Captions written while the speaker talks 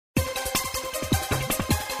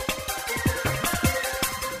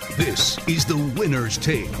This is the Winner's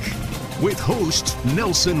Take with host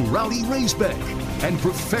Nelson Rowdy Raisbeck and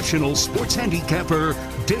professional sports handicapper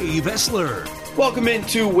Dave Essler. Welcome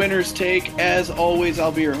into Winner's Take. As always,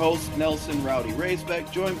 I'll be your host, Nelson Rowdy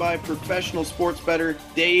Raisbeck, joined by professional sports bettor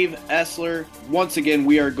Dave Essler. Once again,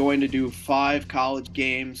 we are going to do 5 college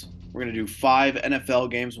games. We're going to do 5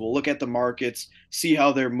 NFL games. We'll look at the markets, see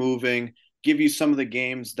how they're moving, give you some of the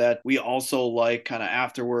games that we also like kind of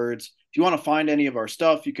afterwards. If you want to find any of our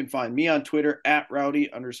stuff, you can find me on Twitter at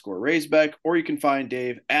Rowdy_Raisbeck, or you can find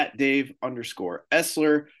Dave at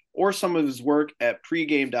Dave_Essler, or some of his work at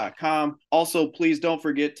pregame.com. Also, please don't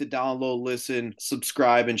forget to download, listen,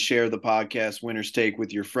 subscribe, and share the podcast Winner's Take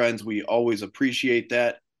with your friends. We always appreciate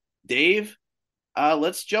that. Dave,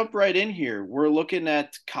 let's jump right in here. We're looking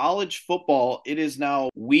at college football. It is now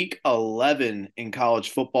week 11 in college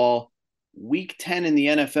football. Week 10 in the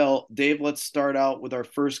NFL. Dave, let's start out with our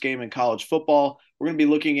first game in college football. We're going to be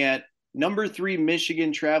looking at number 3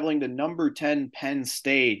 Michigan traveling to number 10 Penn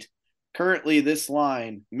State. Currently, this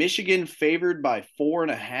line, Michigan favored by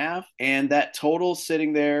 4.5, and that total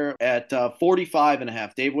sitting there at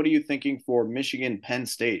 45.5. Dave, what are you thinking for Michigan Penn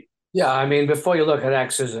State? Yeah, I mean, before you look at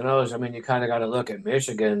X's and O's, I mean, you kind of got to look at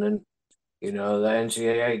Michigan, and the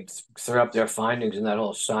NCAA threw up their findings in that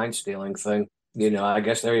whole sign stealing thing. I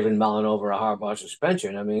guess they're even mulling over a Harbaugh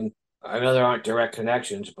suspension. I mean, I know there aren't direct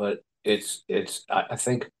connections, but I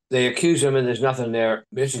think they accuse him and there's nothing there.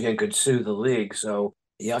 Michigan could sue the league. So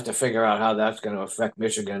you have to figure out how that's going to affect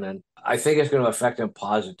Michigan. And I think it's going to affect them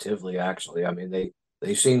positively, actually. I mean,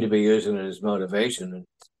 they seem to be using it as motivation.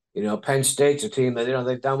 And, Penn State's a team that,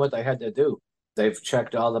 they've done what they had to do. They've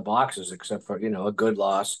checked all the boxes except for, a good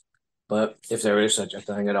loss. But if there is such a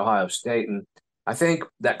thing at Ohio State. And I think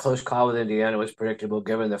that close call with Indiana was predictable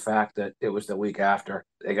given the fact that it was the week after.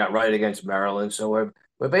 They got right against Maryland. So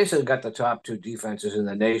we basically got the top 2 defenses in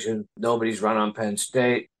the nation. Nobody's run on Penn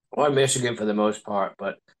State or Michigan for the most part.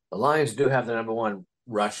 But the Lions do have the number 1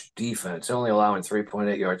 rush defense, only allowing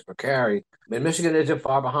 3.8 yards per carry. I mean, Michigan isn't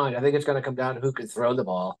far behind. I think it's going to come down to who can throw the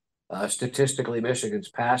ball. Statistically, Michigan's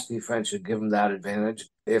pass defense should give them that advantage.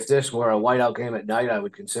 If this were a whiteout game at night, I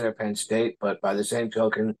would consider Penn State. But by the same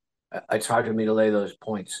token, it's hard for me to lay those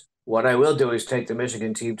points. What I will do is take the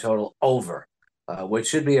Michigan team total over, which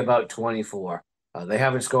should be about 24. They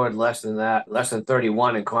haven't scored less than that, less than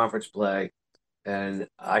 31 in conference play, and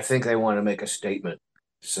I think they want to make a statement.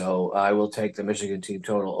 So I will take the Michigan team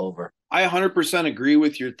total over. I 100% agree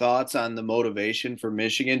with your thoughts on the motivation for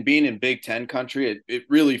Michigan. Being in Big Ten country, it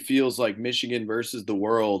really feels like Michigan versus the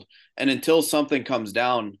world. And until something comes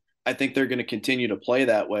down, I think they're going to continue to play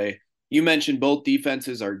that way. You mentioned both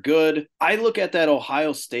defenses are good. I look at that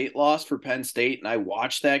Ohio State loss for Penn State, and I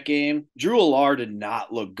watched that game. Drew Allard did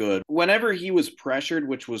not look good. Whenever he was pressured,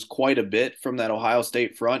 which was quite a bit from that Ohio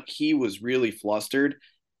State front, he was really flustered.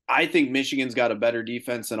 I think Michigan's got a better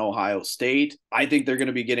defense than Ohio State. I think they're going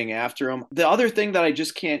to be getting after him. The other thing that I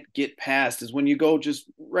just can't get past is when you go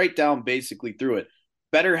just right down basically through it.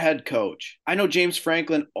 Better head coach. I know James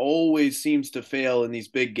Franklin always seems to fail in these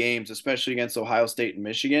big games, especially against Ohio State and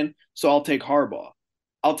Michigan. So I'll take Harbaugh.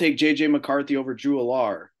 I'll take J.J. McCarthy over Drew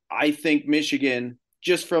Allard. I think Michigan,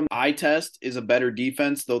 just from eye test, is a better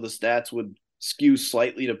defense, though the stats would skew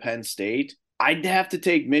slightly to Penn State. I'd have to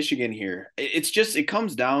take Michigan here. It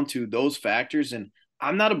comes down to those factors, and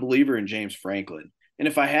I'm not a believer in James Franklin. And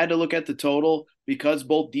if I had to look at the total, because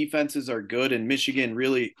both defenses are good and Michigan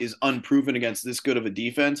really is unproven against this good of a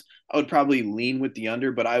defense, I would probably lean with the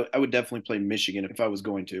under, but I would definitely play Michigan if I was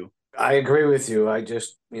going to. I agree with you. I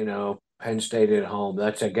just, Penn State at home.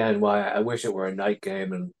 That's, again, why I wish it were a night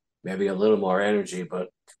game and maybe a little more energy. But,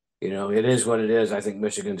 it is what it is. I think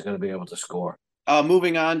Michigan's going to be able to score.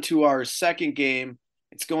 Moving on to our second game.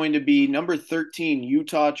 It's going to be number 13,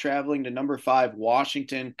 Utah, traveling to number 5,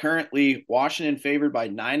 Washington. Currently, Washington favored by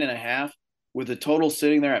 9.5, with a total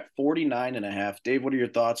sitting there at 49.5. Dave, what are your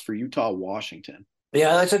thoughts for Utah, Washington?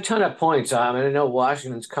 Yeah, that's a ton of points. I know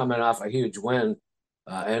Washington's coming off a huge win,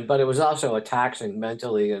 but it was also a taxing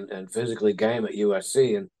mentally and physically game at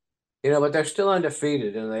USC. And, but they're still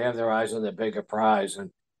undefeated, and they have their eyes on the bigger prize.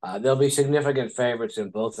 And they'll be significant favorites in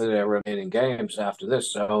both of their remaining games after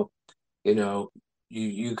this. So,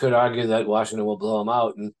 you could argue that Washington will blow them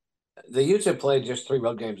out. And the Utes have played just 3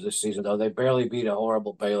 road games this season, though. They barely beat a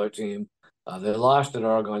horrible Baylor team. They lost at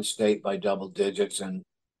Oregon State by double digits, and,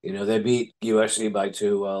 they beat USC by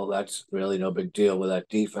 2. Well, that's really no big deal with that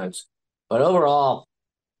defense. But overall,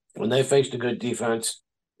 when they faced a good defense,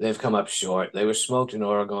 they've come up short. They were smoked in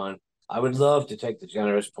Oregon. I would love to take the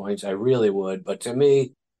generous points. I really would. But to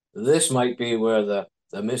me, this might be where the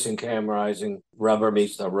the missing Cam Rising rubber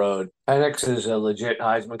meets the road. Penix is a legit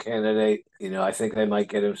Heisman candidate. I think they might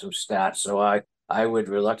get him some stats. So I would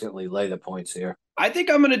reluctantly lay the points here. I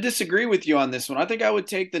think I'm going to disagree with you on this one. I think I would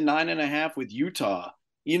take the 9.5 with Utah.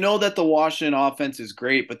 You know that the Washington offense is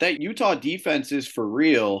great, but that Utah defense is for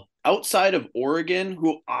real. Outside of Oregon,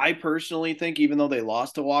 who I personally think, even though they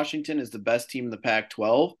lost to Washington, is the best team in the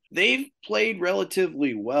Pac-12, they've played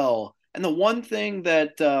relatively well. And the one thing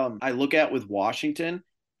that I look at with Washington,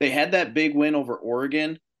 they had that big win over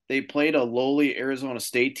Oregon. They played a lowly Arizona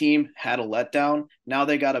State team, had a letdown. Now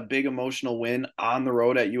they got a big emotional win on the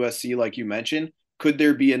road at USC, like you mentioned. Could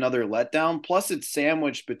there be another letdown? Plus, it's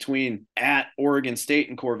sandwiched between at Oregon State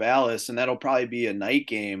and Corvallis, and that'll probably be a night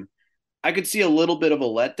game. I could see a little bit of a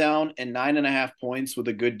letdown, and 9.5 points with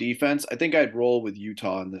a good defense. I think I'd roll with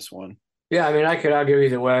Utah in this one. Yeah, I mean, I could argue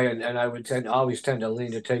either way, and I would always tend to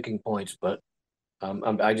lean to taking points, but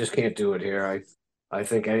I just can't do it here. I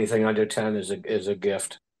think anything under 10 is a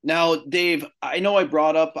gift. Now, Dave, I know I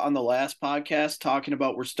brought up on the last podcast talking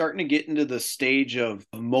about we're starting to get into the stage of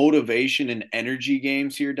motivation and energy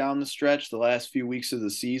games here down the stretch, the last few weeks of the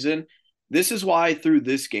season. This is why I threw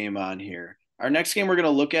this game on here. Our next game we're going to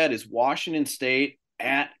look at is Washington State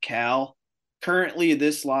at Cal. Currently,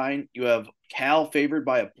 this line, you have Cal favored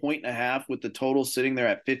by 1.5 with the total sitting there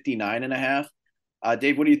at 59.5.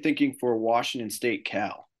 Dave, what are you thinking for Washington State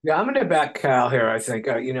Cal? Yeah, I'm going to back Cal here, I think.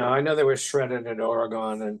 I know they were shredded at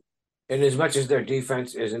Oregon, and as much as their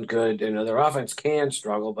defense isn't good, their offense can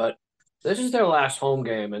struggle, but this is their last home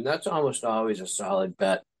game, and that's almost always a solid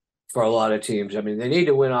bet for a lot of teams. I mean, they need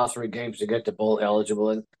to win all 3 games to get to bowl eligible,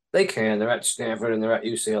 and they can. They're at Stanford and they're at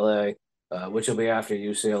UCLA, which will be after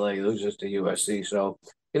UCLA loses to USC. So,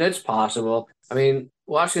 it's possible. I mean,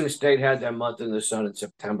 Washington State had their month in the sun in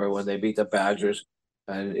September when they beat the Badgers.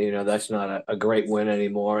 And, that's not a great win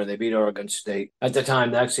anymore. And they beat Oregon State. At the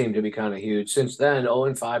time, that seemed to be kind of huge. Since then,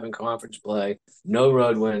 0-5 in conference play, no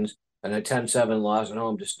road wins, and a 10-7 loss at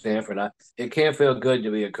home to Stanford. It can't feel good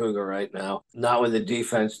to be a Cougar right now. Not with the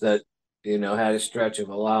defense that, had a stretch of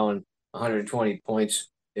allowing 120 points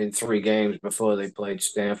in 3 games before they played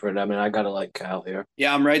Stanford. I mean, I got to like Cal here.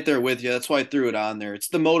 Yeah, I'm right there with you. That's why I threw it on there. It's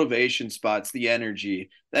the motivation spots, the energy.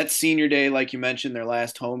 That senior day, like you mentioned, their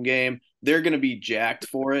last home game, they're going to be jacked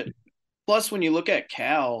for it. Plus, when you look at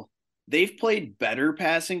Cal, they've played better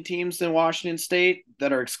passing teams than Washington State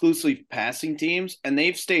that are exclusively passing teams, and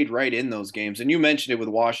they've stayed right in those games. And you mentioned it with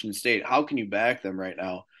Washington State. How can you back them right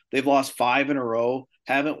now? They've lost 5 in a row,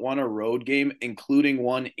 haven't won a road game, including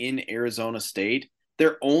one in Arizona State.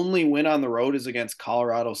 Their only win on the road is against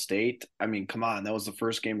Colorado State. I mean, come on, that was the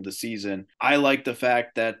first game of the season. I like the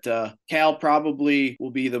fact that Cal probably will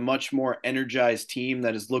be the much more energized team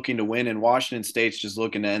that is looking to win, and Washington State's just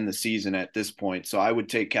looking to end the season at this point. So I would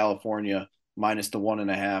take California minus the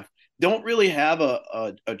 1.5. Don't really have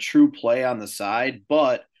a true play on the side,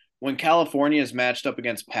 but when California is matched up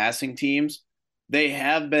against passing teams, they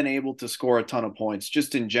have been able to score a ton of points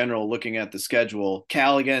just in general, looking at the schedule.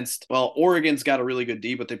 Cal Oregon's got a really good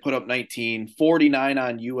D, but they put up 19, 49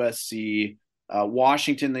 on USC.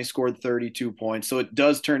 Washington, they scored 32 points. So it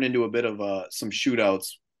does turn into a bit of some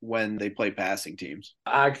shootouts when they play passing teams.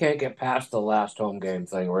 I can't get past the last home game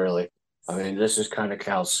thing, really. I mean, this is kind of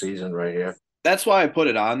Cal's season right here. That's why I put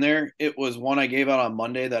it on there. It was one I gave out on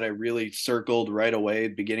Monday that I really circled right away at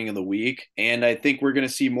the beginning of the week. And I think we're going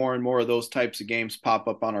to see more and more of those types of games pop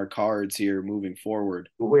up on our cards here moving forward.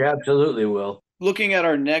 We absolutely will. Looking at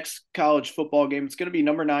our next college football game, it's going to be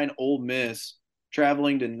number 9 Ole Miss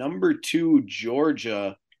traveling to number 2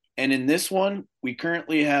 Georgia. And in this one, we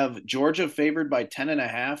currently have Georgia favored by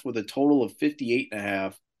 10.5 with a total of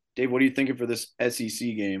 58.5. Dave, what are you thinking for this SEC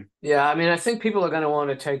game? Yeah, I mean, I think people are going to want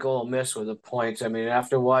to take Ole Miss with the points. I mean,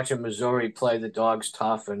 after watching Missouri play the Dogs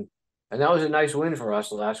tough, and that was a nice win for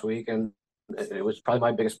us last week, and it was probably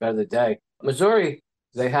my biggest bet of the day. Missouri,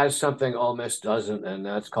 they have something Ole Miss doesn't, and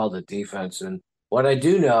that's called the defense. And what I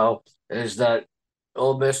do know is that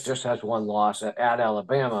Ole Miss just has one loss at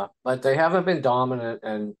Alabama, but they haven't been dominant,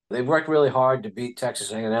 and they've worked really hard to beat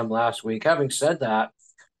Texas A&M last week. Having said that,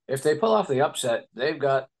 if they pull off the upset, they've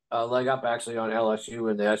got a leg up actually on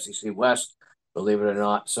LSU in the SEC West, believe it or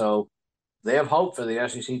not. So they have hope for the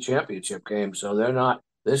SEC championship game. So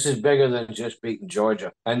this is bigger than just beating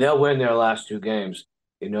Georgia, and they'll win their last 2 games.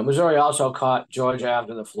 Missouri also caught Georgia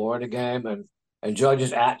after the Florida game, and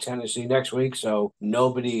Georgia's at Tennessee next week. So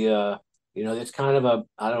nobody, it's kind of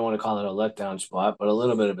I don't want to call it a letdown spot, but a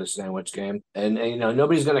little bit of a sandwich game. And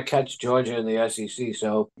nobody's going to catch Georgia in the SEC,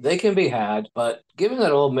 so they can be had. But given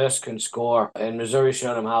that Ole Miss can score, and Missouri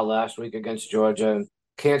showed them how last week against Georgia and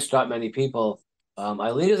can't stop many people,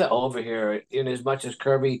 I lean to the over here in as much as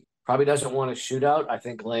Kirby probably doesn't want a shootout. I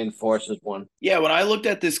think Lane forces one. Yeah, when I looked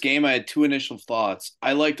at this game, I had two initial thoughts.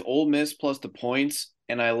 I liked Ole Miss plus the points,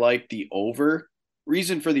 and I liked the over.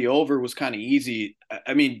 Reason for the over was kind of easy.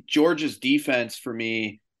 I mean, Georgia's defense for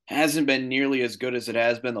me hasn't been nearly as good as it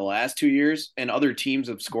has been the last 2 years, and other teams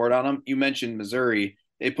have scored on them. You mentioned Missouri.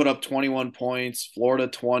 They put up 21 points, Florida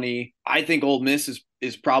 20. I think Ole Miss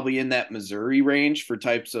is probably in that Missouri range for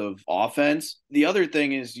types of offense. The other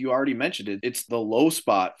thing is you already mentioned it. It's the low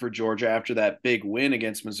spot for Georgia after that big win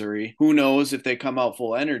against Missouri. Who knows if they come out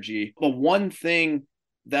full energy. But one thing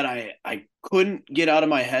that I couldn't get out of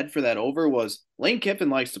my head for that over was Lane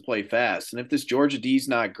Kiffin likes to play fast. And if this Georgia D is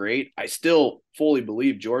not great, I still fully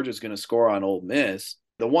believe Georgia's going to score on Ole Miss.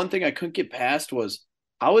 The one thing I couldn't get past was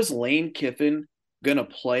how is Lane Kiffin going to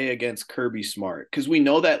play against Kirby Smart? Because we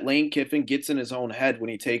know that Lane Kiffin gets in his own head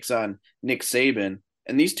when he takes on Nick Saban.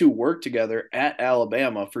 And these two worked together at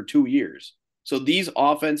Alabama for 2 years. So these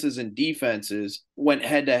offenses and defenses went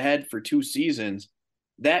head to head for 2 seasons.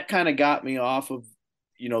 That kind of got me off of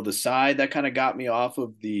the side, that kind of got me off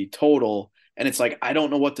of the total. And it's like, I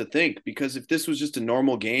don't know what to think, because if this was just a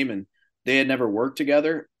normal game and they had never worked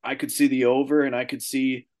together, I could see the over and I could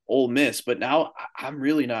see Ole Miss. But now I'm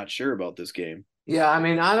really not sure about this game. Yeah, I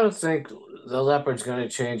mean, I don't think the Leopard's going to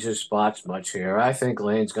change his spots much here. I think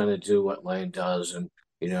Lane's going to do what Lane does. And,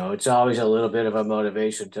 it's always a little bit of a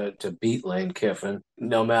motivation to beat Lane Kiffin,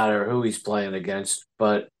 no matter who he's playing against.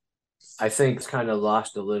 But I think it's kind of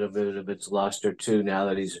lost a little bit of its luster too now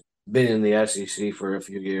that he's been in the SEC for a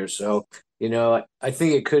few years. So, I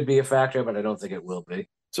think it could be a factor, but I don't think it will be.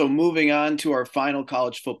 So moving on to our final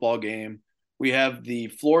college football game, we have the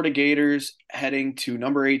Florida Gators heading to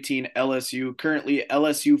number 18 LSU. Currently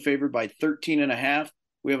LSU favored by 13.5.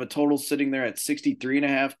 We have a total sitting there at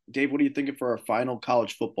 63.5. Dave, what are you thinking for our final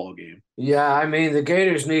college football game? Yeah, I mean, the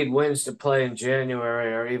Gators need wins to play in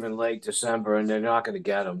January or even late December, and they're not going to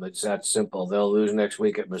get them. It's that simple. They'll lose next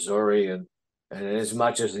week at Missouri, and as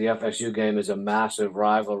much as the FSU game is a massive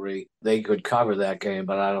rivalry, they could cover that game,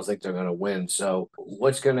 but I don't think they're going to win. So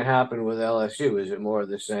what's going to happen with LSU? Is it more of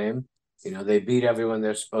the same? They beat everyone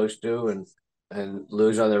they're supposed to and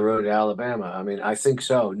lose on the road to Alabama. I mean, I think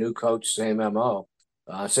so. New coach, same MO.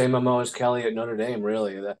 Same MO as Kelly at Notre Dame,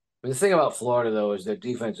 really. The thing about Florida, though, is their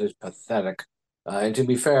defense is pathetic. And to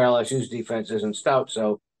be fair, LSU's defense isn't stout.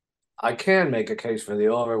 So I can make a case for the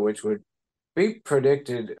over, which would be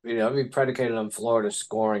predicted, be predicated on Florida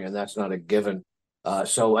scoring, and that's not a given.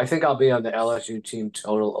 So I think I'll be on the LSU team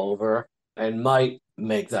total over and might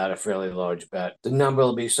make that a fairly large bet. The number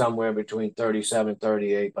will be somewhere between 37,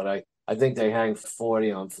 38, but I think they hang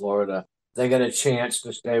 40 on Florida. They get a chance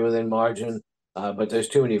to stay within margin, but there's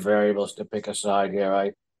too many variables to pick a side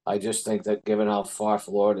here. I just think that given how far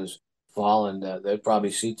Florida's fallen, there'd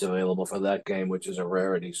probably seats available for that game, which is a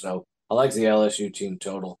rarity. So I like the LSU team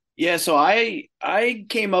total. Yeah, so I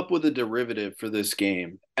came up with a derivative for this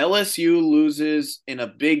game. LSU loses in a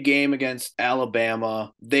big game against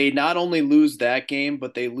Alabama. They not only lose that game,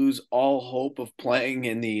 but they lose all hope of playing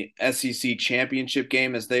in the SEC championship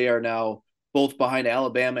game, as they are now both behind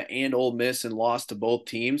Alabama and Ole Miss and lost to both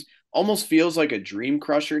teams. Almost feels like a dream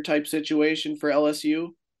crusher type situation for LSU.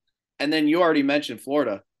 And then you already mentioned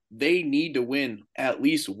Florida. They need to win at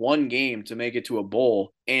least one game to make it to a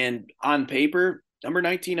bowl. And on paper, number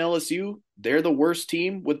 19 LSU, they're the worst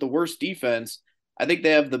team with the worst defense. I think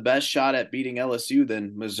they have the best shot at beating LSU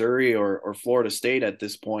than Missouri or Florida State at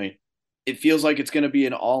this point. It feels like it's going to be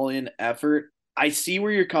an all-in effort. I see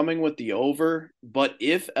where you're coming with the over, but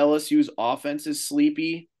if LSU's offense is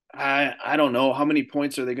sleepy, I don't know how many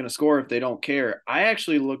points are they going to score if they don't care. I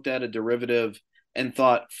actually looked at a derivative and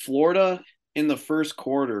thought Florida in the first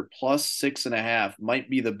quarter plus 6.5 might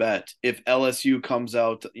be the bet if LSU comes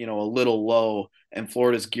out, a little low and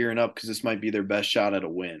Florida's gearing up because this might be their best shot at a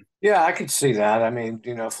win. Yeah, I could see that. I mean,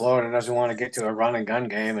 Florida doesn't want to get to a run and gun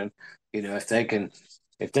game, and if they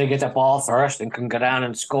get the ball first and can go down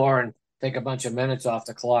and score and take a bunch of minutes off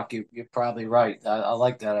the clock, you're probably right. I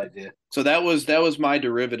like that idea. So that was my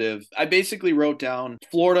derivative. I basically wrote down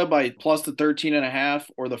Florida by plus the 13.5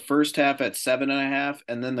 or the first half at 7.5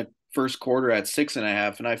 and then the first quarter at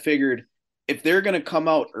 6.5. And I figured if they're going to come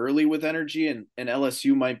out early with energy and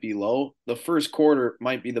LSU might be low, the first quarter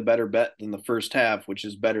might be the better bet than the first half, which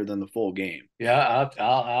is better than the full game. Yeah,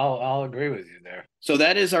 I'll agree with you there. So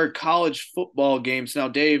that is our college football games. Now,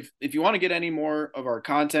 Dave, if you want to get any more of our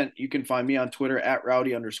content, you can find me on Twitter at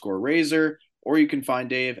Rowdy_Razor. or you can find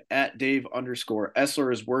Dave at Dave_Essler,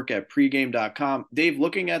 his work at pregame.com. Dave,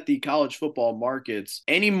 looking at the college football markets,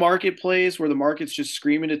 any market plays where the market's just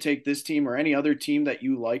screaming to take this team or any other team that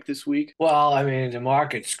you like this week? Well, I mean, the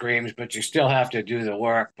market screams, but you still have to do the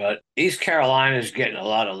work. But East Carolina is getting a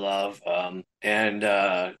lot of love. And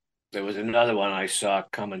there was another one I saw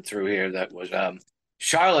coming through here that was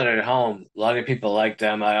Charlotte at home. A lot of people like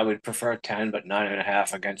them. I would prefer 10, but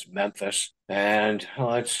 9.5 against Memphis. And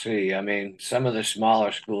let's see. I mean, some of the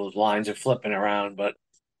smaller schools lines are flipping around, but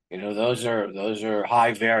those are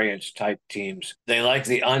high variance type teams. They like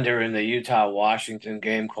the under in the Utah Washington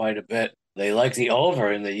game quite a bit. They like the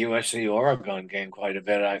over in the USC Oregon game quite a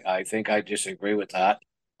bit. I think I disagree with that.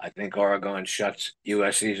 I think Oregon shuts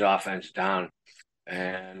USC's offense down.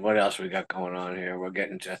 And what else we got going on here? We're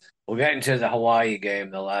getting to the Hawaii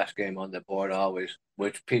game, the last game on the board always,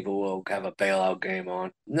 which people will have a bailout game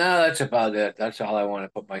on. No, that's about it. That's all I want to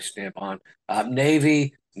put my stamp on.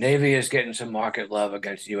 Navy is getting some market love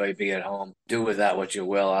against UAB at home. Do with that what you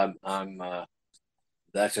will. I'm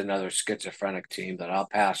That's another schizophrenic team that I'll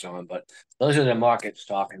pass on, but those are the markets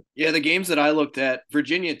talking. Yeah, the games that I looked at,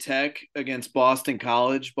 Virginia Tech against Boston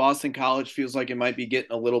College. Boston College feels like it might be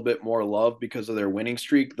getting a little bit more love because of their winning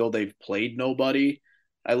streak, though they've played nobody.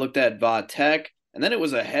 I looked at Va Tech, and then it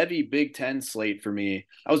was a heavy Big Ten slate for me.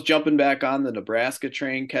 I was jumping back on the Nebraska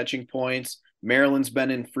train, catching points. Maryland's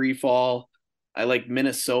been in free fall. I like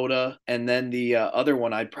Minnesota. And then the other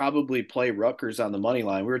one, I'd probably play Rutgers on the money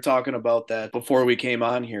line. We were talking about that before we came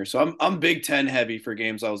on here. So I'm Big Ten heavy for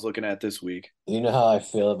games I was looking at this week. You know how I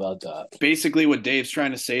feel about that. Basically, what Dave's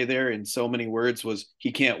trying to say there in so many words was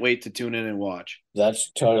he can't wait to tune in and watch.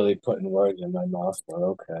 That's totally putting words in my mouth, but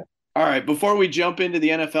okay. All right, before we jump into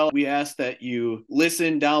the NFL, we ask that you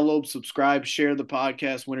listen, download, subscribe, share the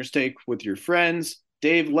podcast Winner's Take with your friends.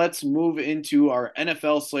 Dave, let's move into our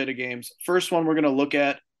NFL slate of games. First one we're going to look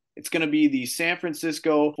at, it's going to be the San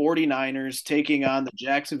Francisco 49ers taking on the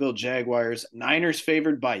Jacksonville Jaguars. Niners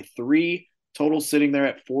favored by 3, total sitting there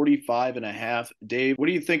at 45.5. Dave, what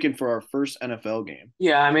are you thinking for our first NFL game?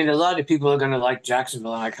 Yeah, I mean, a lot of people are going to like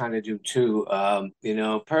Jacksonville, and I kind of do too.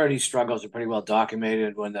 Purdy's struggles are pretty well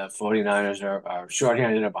documented when the 49ers are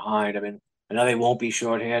shorthanded or behind. I mean, I know they won't be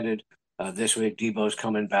shorthanded this week. Debo's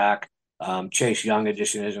coming back. Chase Young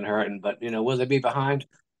addition isn't hurting, but will they be behind?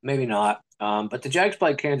 Maybe not. But the Jags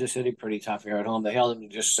played Kansas City pretty tough here at home. They held them to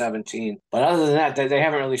just 17. But other than that, they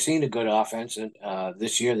haven't really seen a good offense, and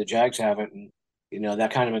this year the Jags haven't. And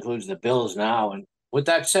that kind of includes the Bills now. And with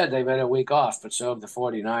that said, they've had a week off, but so have the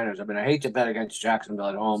 49ers. I mean, I hate to bet against Jacksonville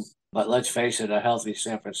at home, but let's face it, a healthy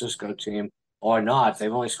San Francisco team or not,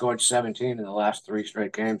 they've only scored 17 in the last 3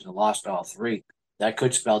 straight games and lost all 3. That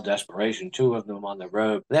could spell desperation. 2 of them on the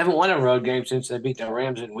road. They haven't won a road game since they beat the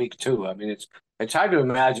Rams in week 2. I mean, it's hard to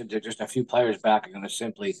imagine that just a few players back are going to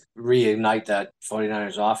simply reignite that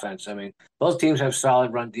 49ers offense. I mean, both teams have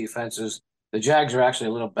solid run defenses. The Jags are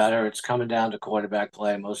actually a little better. It's coming down to quarterback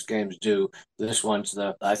play. Most games do. This one's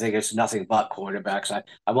I think it's nothing but quarterbacks.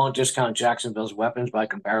 I won't discount Jacksonville's weapons by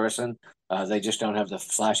comparison. They just don't have the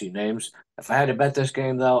flashy names. If I had to bet this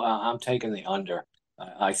game, though, I'm taking the under.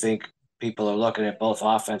 I think people are looking at both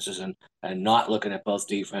offenses and not looking at both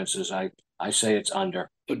defenses. I say it's under.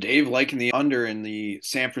 So Dave liking the under in the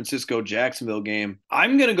San Francisco-Jacksonville game.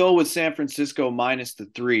 I'm going to go with San Francisco minus the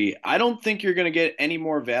 3. I don't think you're going to get any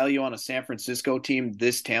more value on a San Francisco team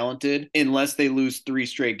this talented unless they lose 3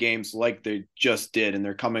 straight games like they just did and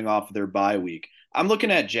they're coming off of their bye week. I'm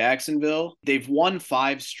looking at Jacksonville. They've won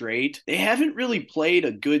 5 straight. They haven't really played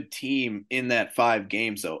a good team in that 5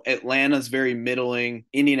 games, though. Atlanta's very middling.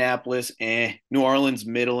 Indianapolis, New Orleans,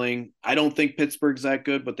 middling. I don't think Pittsburgh's that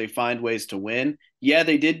good, but they find ways to win. Yeah,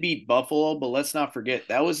 they did beat Buffalo, but let's not forget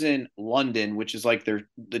that was in London, which is like the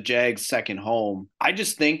Jags' second home. I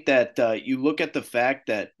just think that you look at the fact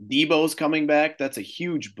that Debo's coming back, that's a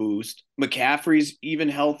huge boost. McCaffrey's even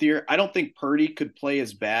healthier. I don't think Purdy could play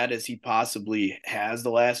as bad as he possibly has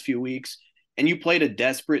the last few weeks. And you played a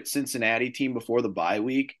desperate Cincinnati team before the bye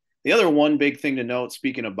week. The other one big thing to note,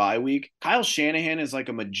 speaking of bye week, Kyle Shanahan is like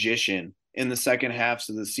a magician in the second halves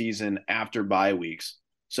of the season after bye weeks.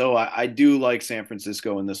 So I do like San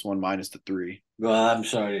Francisco in this one minus the 3. Well, I'm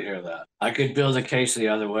sorry to hear that. I could build a case the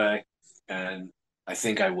other way, and I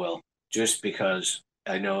think I will, just because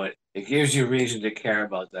I know it gives you reason to care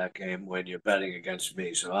about that game when you're betting against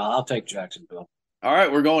me. So I'll take Jacksonville. All right,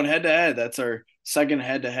 we're going head-to-head. That's our second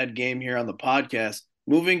head-to-head game here on the podcast.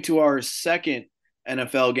 Moving to our second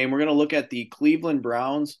NFL game, we're going to look at the Cleveland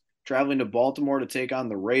Browns traveling to Baltimore to take on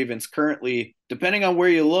the Ravens. Currently, depending on where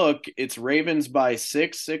you look, it's Ravens by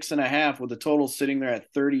 6.5, with the total sitting there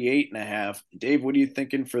at 38.5. Dave, what are you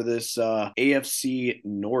thinking for this AFC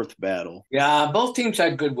North battle? Yeah, both teams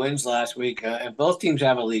had good wins last week, and both teams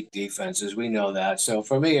have elite defenses. We know that. So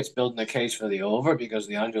for me, it's building a case for the over because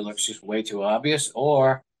the under looks just way too obvious,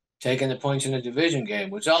 or taking the points in a division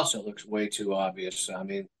game, which also looks way too obvious. I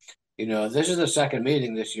mean, this is the second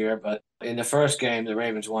meeting this year, but in the first game, the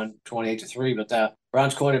Ravens won 28-3, but the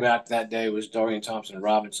Browns quarterback that day was Dorian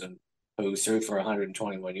Thompson-Robinson, who threw for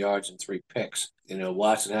 121 yards and 3 picks.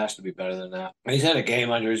 Watson has to be better than that. He's had a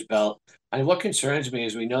game under his belt. And what concerns me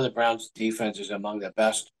is we know the Browns' defense is among the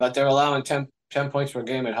best, but they're allowing 10 points per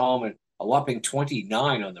game at home and a whopping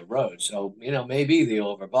 29 on the road. So, maybe the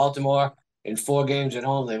over. Baltimore, in 4 games at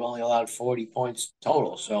home, they've only allowed 40 points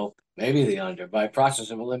total. So maybe the under. By process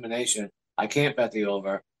of elimination, I can't bet the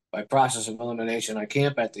over. By process of elimination, I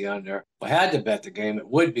can't bet the under. If I had to bet the game, it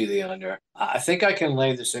would be the under. I think I can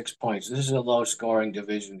lay the 6 points. This is a low-scoring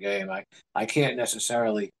division game. I can't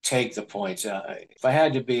necessarily take the points. If I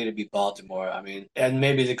had to be, it'd be Baltimore. I mean, and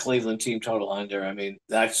maybe the Cleveland team total under. I mean,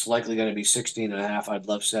 that's likely going to be 16.5. I'd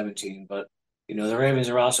love 17, but the Ravens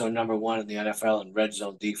are also number one in the NFL in red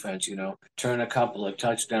zone defense, turn a couple of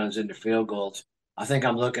touchdowns into field goals. I think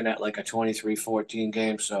I'm looking at like a 23-14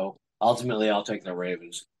 game. So ultimately, I'll take the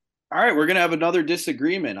Ravens. All right, we're going to have another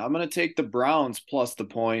disagreement. I'm going to take the Browns plus the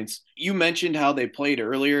points. You mentioned how they played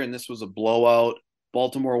earlier, and this was a blowout.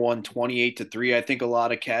 Baltimore won 28-3. I think a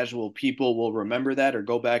lot of casual people will remember that or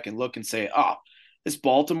go back and look and say, this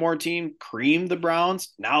Baltimore team creamed the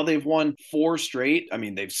Browns. Now they've won 4 straight. I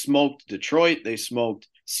mean, they've smoked Detroit. They smoked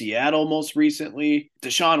Seattle most recently.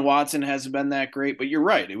 Deshaun Watson hasn't been that great, but you're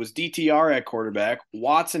right. It was DTR at quarterback.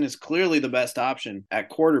 Watson is clearly the best option at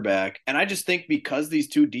quarterback. And I just think because these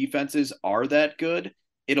two defenses are that good,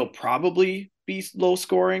 it'll probably be low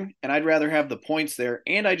scoring, and I'd rather have the points there.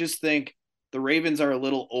 And I just think the Ravens are a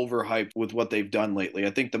little overhyped with what they've done lately.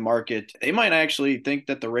 I think the market, they might actually think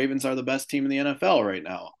that the Ravens are the best team in the NFL right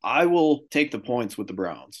now. I will take the points with the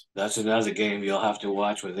Browns. That's another game you'll have to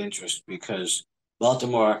watch with interest because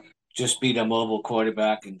Baltimore just beat a mobile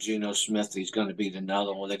quarterback in Geno Smith. He's going to beat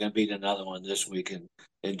another one. They're going to beat another one this week in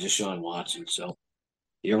Deshaun Watson. So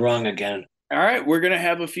you're wrong again. All right, we're going to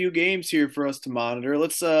have a few games here for us to monitor.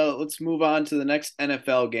 Let's move on to the next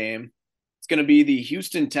NFL game. It's going to be the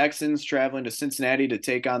Houston Texans traveling to Cincinnati to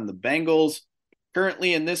take on the Bengals.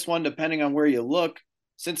 Currently in this one, depending on where you look,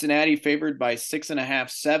 Cincinnati favored by 6.5,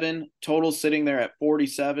 7. Total sitting there at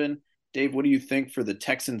 47. Dave, what do you think for the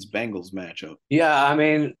Texans-Bengals matchup? Yeah, I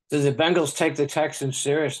mean, do the Bengals take the Texans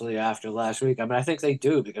seriously after last week? I mean, I think they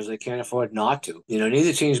do because they can't afford not to.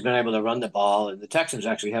 Neither team's been able to run the ball, and the Texans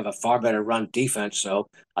actually have a far better run defense. So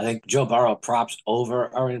I think Joe Burrow props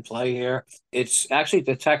over are in play here. It's actually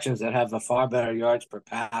the Texans that have a far better yards per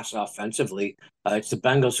pass offensively. It's the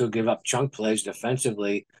Bengals who give up chunk plays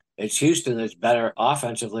defensively. It's Houston that's better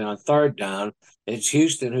offensively on third down. It's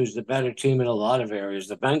Houston who's the better team in a lot of areas.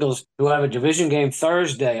 The Bengals, who have a division game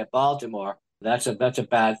Thursday at Baltimore, that's a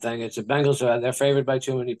bad thing. It's the Bengals they're favored by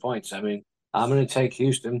too many points. I mean, I'm going to take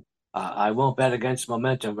Houston. I won't bet against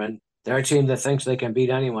momentum, and they're a team that thinks they can beat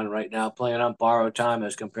anyone right now, playing on borrowed time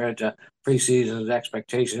as compared to preseason's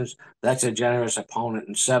expectations. That's a generous opponent,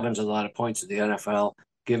 and 7's a lot of points in the NFL.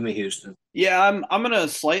 Give me Houston. Yeah, I'm gonna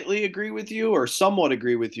slightly agree with you, or somewhat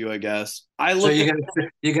agree with you, I guess. So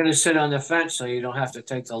you're gonna sit on the fence so you don't have to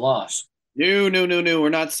take the loss. No. We're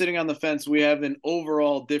not sitting on the fence. We have an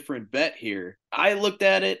overall different bet here. I looked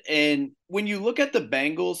at it, and when you look at the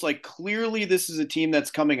Bengals, like clearly this is a team that's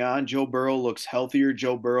coming on. Joe Burrow looks healthier.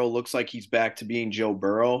 Joe Burrow looks like he's back to being Joe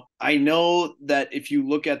Burrow. I know that if you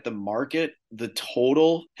look at the market, the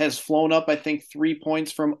total has flown up, I think 3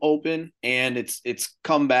 points from open, and it's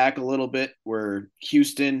come back a little bit where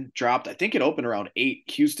Houston dropped. I think it opened around 8.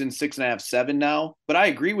 Houston 6.5, 7 now. But I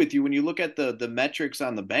agree with you. When you look at the metrics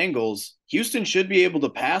on the Bengals, Houston should be able to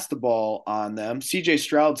pass the ball on them. CJ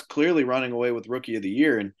Stroud's clearly running away with Rookie of the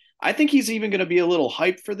Year, and I think he's even going to be a little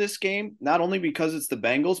hyped for this game, not only because it's the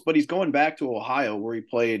Bengals, but he's going back to Ohio where he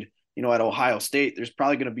played, at Ohio State. There's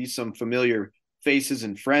probably going to be some familiar faces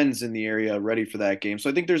and friends in the area ready for that game. So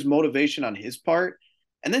I think there's motivation on his part.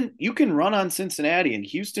 And then you can run on Cincinnati, and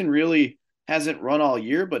Houston really hasn't run all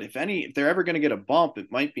year, but if they're ever going to get a bump,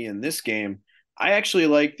 it might be in this game. I actually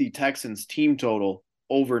like the Texans team total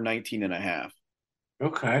over 19.5.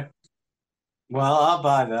 Okay. Well, I'll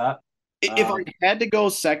buy that. If I had to go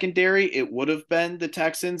secondary, it would have been the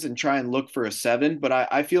Texans and try and look for a 7, but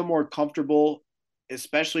I feel more comfortable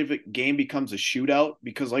especially if a game becomes a shootout,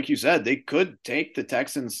 because like you said, they could take the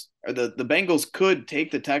Texans, or the Bengals could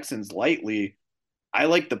take the Texans lightly. I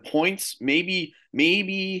like the points. Maybe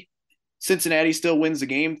Cincinnati still wins the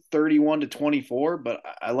game 31-24, but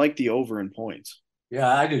I like the over in points. Yeah,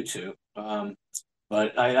 I do too.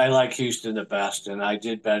 But I like Houston the best, and I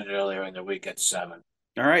did bet it earlier in the week at 7.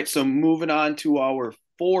 All right, so moving on to our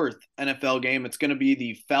fourth NFL game, it's going to be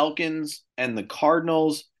the Falcons and the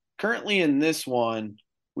Cardinals. Currently in this one,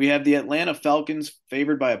 we have the Atlanta Falcons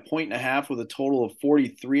favored by 1.5 with a total of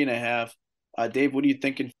 43.5. Dave, what are you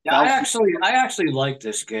thinking? Yeah, I actually like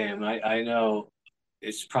this game. I know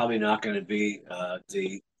it's probably not going to be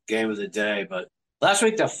the game of the day, but last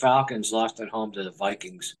week the Falcons lost at home to the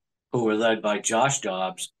Vikings, who were led by Josh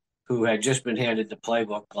Dobbs, who had just been handed the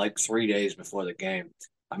playbook like 3 days before the game.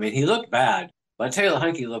 I mean, he looked bad, but Taylor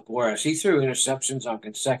Heinicke looked worse. He threw interceptions on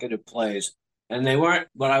consecutive plays, and they weren't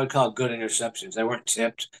what I would call good interceptions. They weren't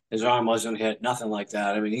tipped. His arm wasn't hit, nothing like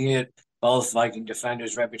that. I mean, he hit both Viking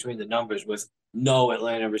defenders right between the numbers with no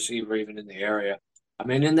Atlanta receiver even in the area. I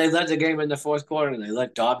mean, and they led the game in the fourth quarter, and they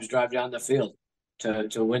let Dobbs drive down the field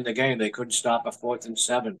to win the game. They couldn't stop a 4th and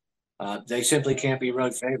 7. They simply can't be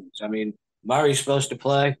road favorites. I mean, Murray's supposed to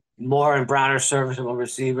play. Moore and Brown are serviceable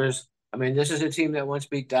receivers. I mean, this is a team that once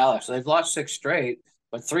beat Dallas. They've lost 6 straight,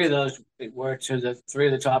 but 3 of those were to the 3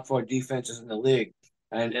 of the top 4 defenses in the league.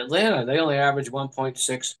 And Atlanta, they only average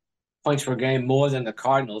 1.6 points per game more than the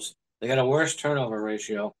Cardinals. They got a worse turnover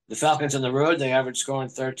ratio. The Falcons on the road, they average scoring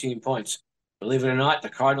 13 points. Believe it or not, the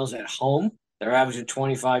Cardinals at home, they're averaging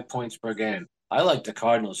 25 points per game. I like the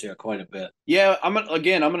Cardinals here quite a bit. Yeah, I'm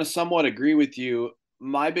going to somewhat agree with you.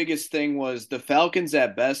 My biggest thing was the Falcons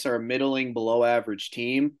at best are a middling below average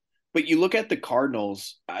team. But you look at the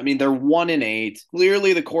Cardinals, I mean, they're 1-8.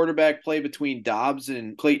 Clearly the quarterback play between Dobbs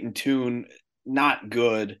and Clayton Tune, not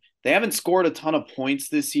good. They haven't scored a ton of points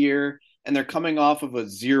this year, and they're coming off of a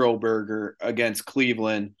zero burger against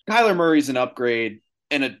Cleveland. Kyler Murray's an upgrade,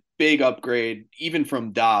 and a big upgrade, even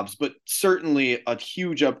from Dobbs, but certainly a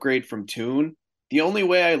huge upgrade from Tune. The only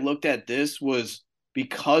way I looked at this was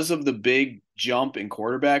because of the big jump in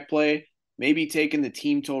quarterback play, maybe taking the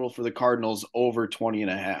team total for the Cardinals over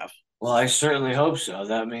 20.5. Well, I certainly hope so.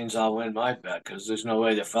 That means I'll win my bet because there's no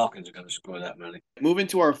way the Falcons are going to score that many. Moving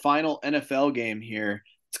to our final NFL game here,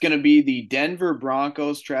 it's going to be the Denver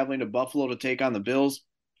Broncos traveling to Buffalo to take on the Bills.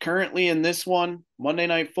 Currently in this one, Monday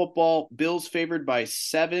Night Football, Bills favored by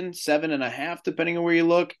 7.5, depending on where you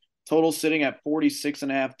look. Total sitting at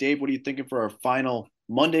 46.5. Dave, what are you thinking for our final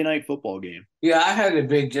Monday Night Football game? Yeah, I had a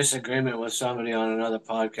big disagreement with somebody on another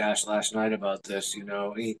podcast last night about this.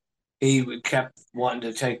 He kept wanting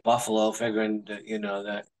to take Buffalo, figuring that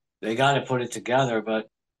that they got to put it together. But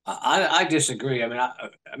I disagree. I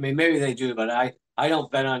mean maybe they do, but I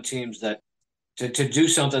don't bet on teams that to do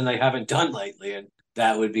something they haven't done lately, and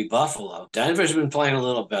that would be Buffalo. Denver's been playing a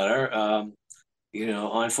little better.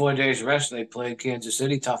 On 4 days rest, they played Kansas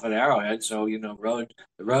City tough at Arrowhead, so the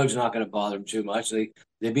road's not going to bother them too much. They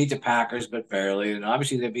beat the Packers, but barely, and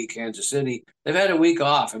obviously they beat Kansas City. They've had a week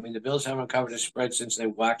off. I mean, the Bills haven't covered a spread since they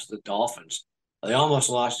waxed the Dolphins. They almost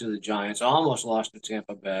lost to the Giants, almost lost to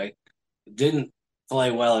Tampa Bay, didn't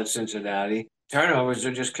play well at Cincinnati. Turnovers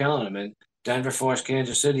are just killing them, and Denver forced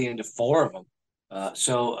Kansas City into 4 of them.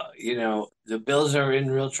 The Bills are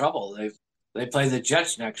in real trouble. They play the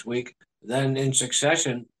Jets next week. Then in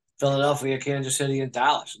succession, Philadelphia, Kansas City, and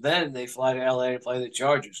Dallas. Then they fly to LA to play the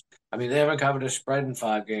Chargers. I mean, they haven't covered a spread in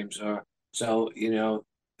 5 games.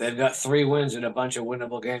 They've got 3 wins and a bunch of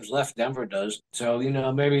winnable games left. Denver does. So,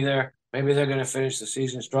 maybe they're going to finish the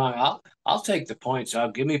season strong. I'll take the points.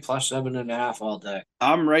 Give me plus 7.5 all day.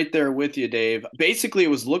 I'm right there with you, Dave. Basically,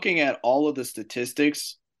 it was looking at all of the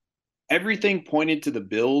statistics. Everything pointed to the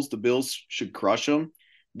Bills. The Bills should crush them.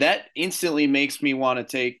 That instantly makes me want to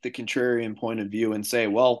take the contrarian point of view and say,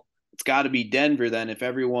 well, it's got to be Denver then if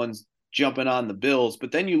everyone's jumping on the Bills.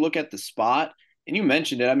 But then you look at the spot, and you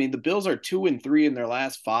mentioned it. I mean, the Bills are 2-3 in their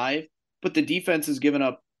last 5, but the defense has given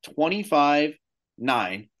up 25-9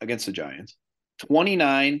 against the Giants,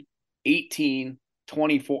 29, 18,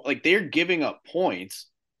 24. Like, they're giving up points.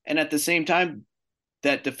 And at the same time,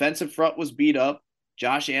 that defensive front was beat up.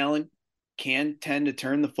 Josh Allen can tend to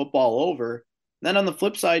turn the football over. Then on the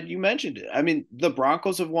flip side, you mentioned it. I mean, the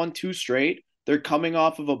Broncos have won 2 straight. They're coming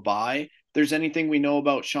off of a bye. If there's anything we know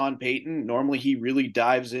about Sean Payton, normally he really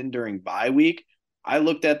dives in during bye week. I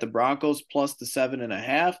looked at the Broncos plus the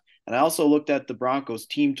 7.5, and I also looked at the Broncos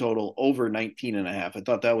team total over 19.5. I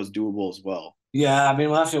thought that was doable as well. Yeah, I mean,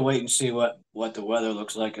 we'll have to wait and see what the weather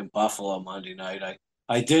looks like in Buffalo Monday night.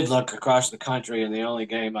 I did look across the country, and the only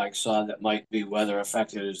game I saw that might be weather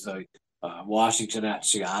affected is the Washington at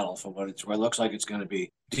Seattle for what it's worth. It looks like it's going to be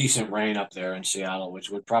decent rain up there in Seattle, which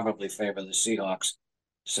would probably favor the Seahawks.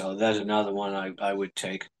 So that's another one I would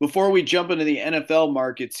take. Before we jump into the NFL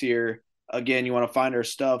markets here, again, you want to find our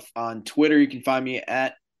stuff on Twitter. You can find me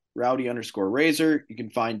at Rowdy_Razor. You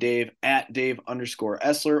can find Dave at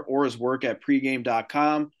Dave_Essler or his work at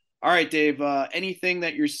pregame.com. All right, Dave, anything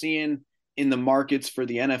that you're seeing in the markets for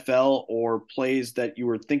the NFL or plays that you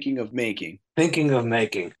were thinking of making? Thinking of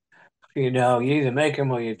making. You either make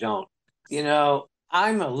them or you don't.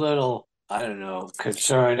 I'm a little, I don't know,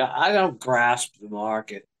 concerned. I don't grasp the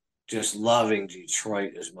market just loving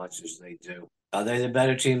Detroit as much as they do. Are they the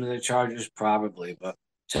better team than the Chargers? Probably. But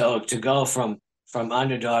to go from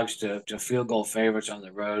underdogs to field goal favorites on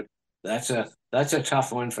the road, that's a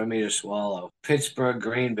tough one for me to swallow. Pittsburgh,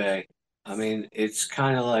 Green Bay. I mean, it's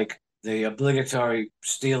kind of like the obligatory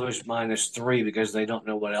Steelers -3 because they don't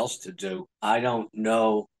know what else to do. I don't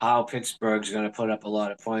know how Pittsburgh's going to put up a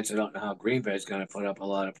lot of points. I don't know how Green Bay's going to put up a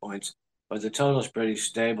lot of points, but the total's pretty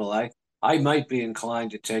stable. I might be inclined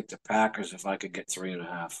to take the Packers if I could get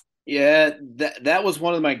 3.5. Yeah, that was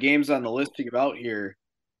one of my games on the list to give out here.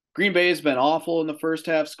 Green Bay has been awful in the first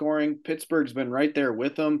half scoring. Pittsburgh's been right there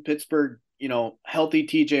with them. Pittsburgh, healthy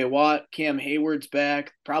TJ Watt, Cam Hayward's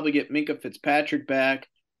back, probably get Minkah Fitzpatrick back.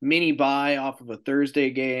 Mini bye off of a Thursday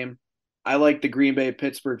game. I like the Green Bay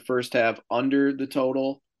Pittsburgh first half under the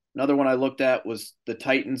total. Another one I looked at was the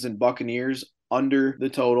Titans and Buccaneers under the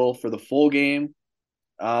total for the full game.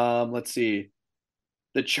 Let's see.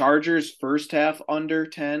 The Chargers first half under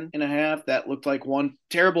 10.5. That looked like one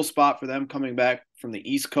terrible spot for them coming back from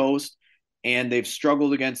the East Coast. And they've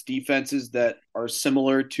struggled against defenses that are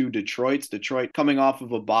similar to Detroit's. Detroit coming off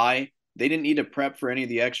of a bye. They didn't need to prep for any of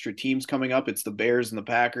the extra teams coming up. It's the Bears and the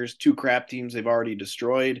Packers, two crap teams they've already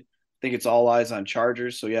destroyed. I think it's all eyes on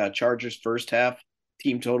Chargers. So, yeah, Chargers first half,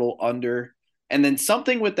 team total under. And then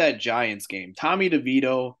something with that Giants game. Tommy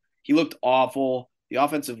DeVito, he looked awful. The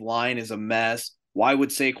offensive line is a mess. Why would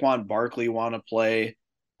Saquon Barkley want to play?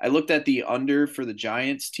 I looked at the under for the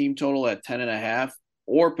Giants team total at 10.5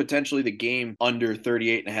 or potentially the game under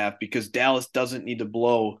 38.5 because Dallas doesn't need to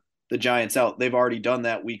blow the Giants out. They've already done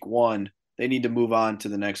that week 1. They need to move on to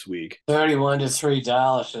the next week. 31-3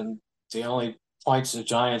 Dallas, and the only points the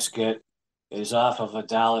Giants get is off of a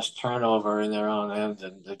Dallas turnover in their own end,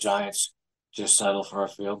 and the Giants just settle for a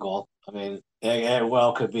field goal. I mean, it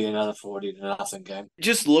well could be another 40-0 game.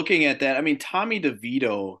 Just looking at that, I mean, Tommy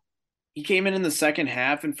DeVito, he came in the second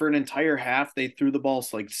half, and for an entire half, they threw the ball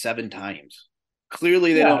like 7 times.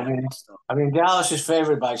 Clearly, they don't. I mean, Dallas is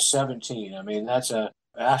favored by 17. I mean, that's a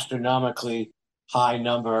astronomically high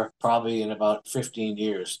number probably in about 15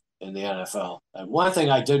 years in the NFL. And one thing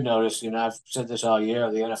I did notice, I've said this all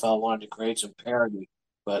year, the NFL wanted to create some parity,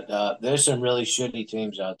 but there's some really shitty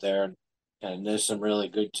teams out there and there's some really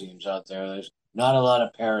good teams out there. There's not a lot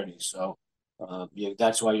of parity. So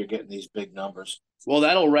that's why you're getting these big numbers. Well,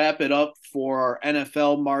 that'll wrap it up for our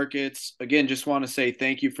NFL markets. Again, just want to say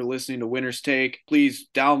thank you for listening to Winner's Take. Please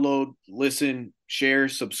download, listen, share,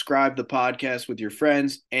 subscribe the podcast with your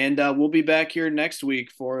friends. And we'll be back here next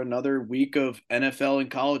week for another week of NFL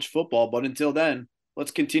and college football. But until then,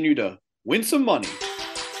 let's continue to win some money.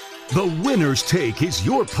 The Winner's Take is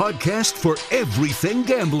your podcast for everything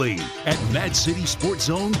gambling at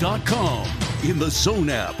MadCitySportsZone.com, in the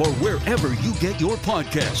Zone app, or wherever you get your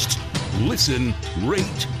podcasts. Listen,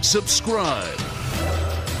 rate, subscribe.